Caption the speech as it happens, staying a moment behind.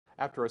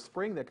After a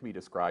spring that can be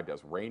described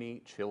as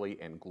rainy, chilly,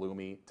 and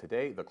gloomy,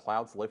 today the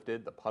clouds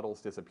lifted, the puddles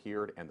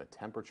disappeared, and the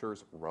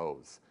temperatures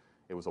rose.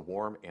 It was a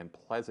warm and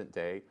pleasant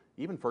day,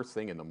 even first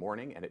thing in the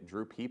morning, and it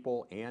drew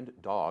people and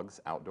dogs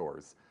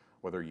outdoors.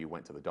 Whether you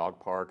went to the dog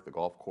park, the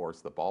golf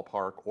course, the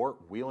ballpark, or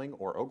Wheeling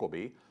or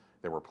Oglebay,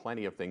 there were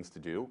plenty of things to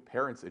do.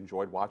 Parents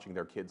enjoyed watching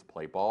their kids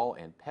play ball,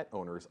 and pet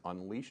owners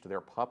unleashed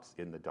their pups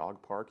in the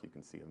dog park. You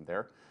can see them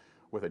there.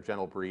 With a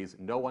gentle breeze,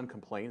 no one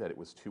complained that it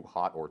was too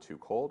hot or too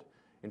cold.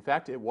 In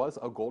fact, it was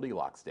a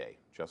Goldilocks day,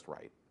 just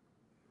right.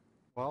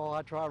 Well,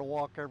 I try to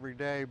walk every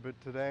day, but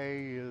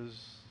today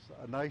is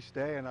a nice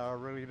day and I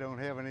really don't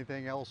have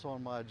anything else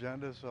on my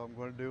agenda, so I'm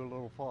going to do a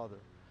little farther.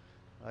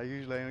 I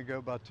usually only go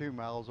about 2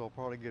 miles. I'll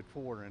probably get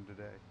 4 in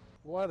today.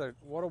 What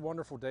a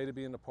wonderful day to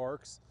be in the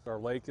parks. Our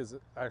lake is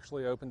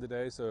actually open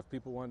today, so if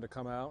people wanted to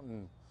come out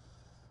and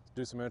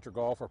do some intra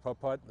golf or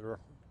putt,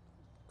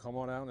 come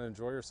on out and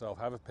enjoy yourself.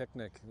 Have a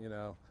picnic,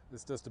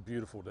 It's just a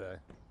beautiful day.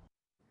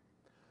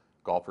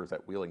 Golfers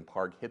at Wheeling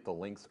Park hit the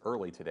links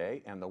early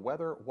today, and the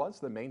weather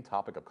was the main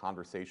topic of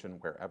conversation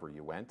wherever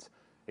you went.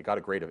 It got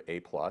a grade of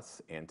A+,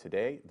 and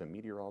today the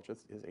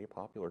meteorologist is a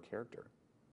popular character.